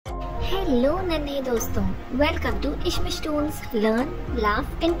Hello नन्हे दोस्तों, welcome to Ishmishtoons Learn,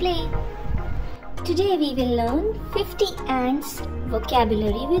 Laugh and Play. Today we will learn 50 ants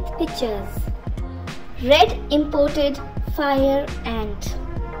vocabulary with pictures. Red imported fire ant,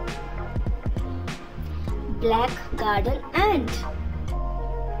 black garden ant,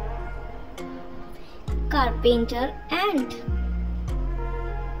 carpenter ant,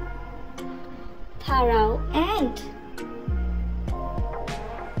 tharau ant,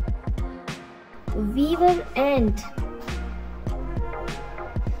 weaver ant,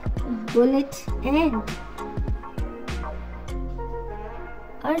 bullet ant,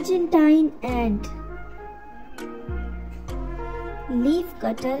 Argentine ant, leaf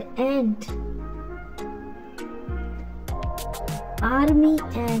cutter ant, army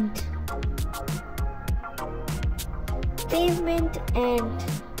ant, pavement ant,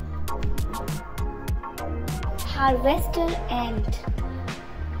 harvester ant,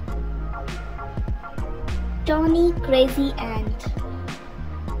 Tony crazy ant,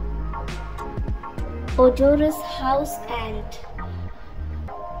 odorous house ant,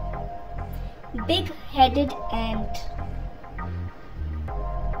 big-headed ant,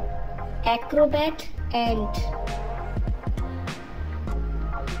 acrobat ant,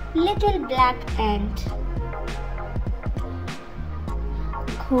 little black ant,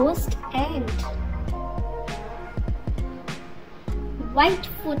 ghost ant,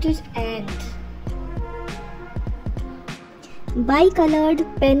 white-footed ant, bicolored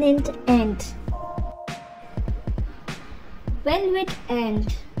pennant ant, velvet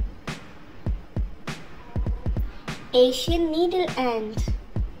ant, Asian needle ant,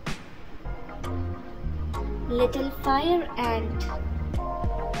 little fire ant,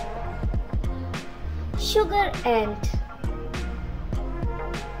 sugar ant,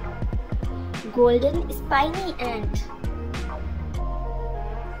 golden spiny ant,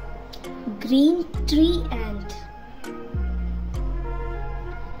 green tree ant,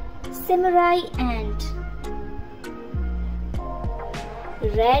 samurai ant,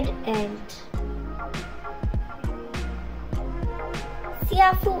 red ant,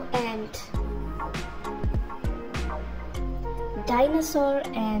 siafu ant, dinosaur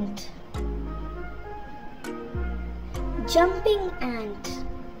ant, jumping ant,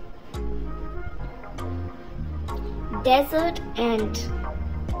 desert ant,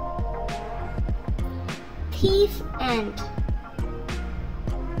 thief ant,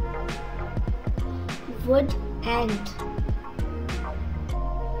 wood ant,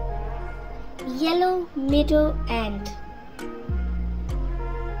 yellow meadow ant,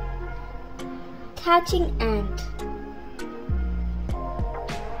 thatching ant,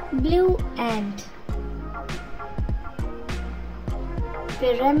 blue ant,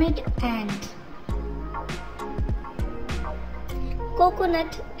 pyramid ant,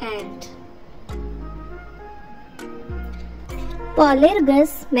 coconut ant,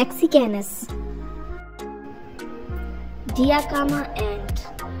 Polyergus mexicanus, Diacama ant,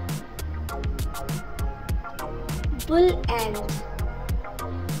 bull ant,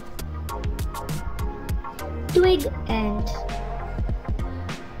 twig ant,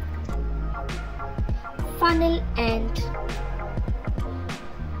 funnel ant,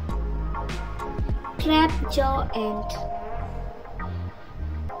 trapjaw ant,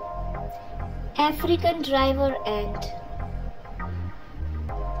 African driver ant,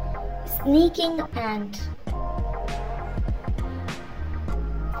 sneaking ant,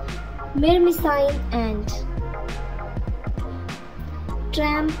 myrmicine ant,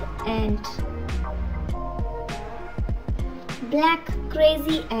 tramp ant, black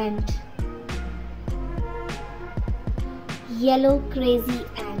crazy ant, yellow crazy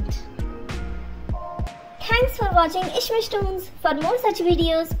ant. Thanks for watching Ishmishtoons. For more such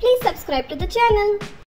videos, please subscribe to the channel.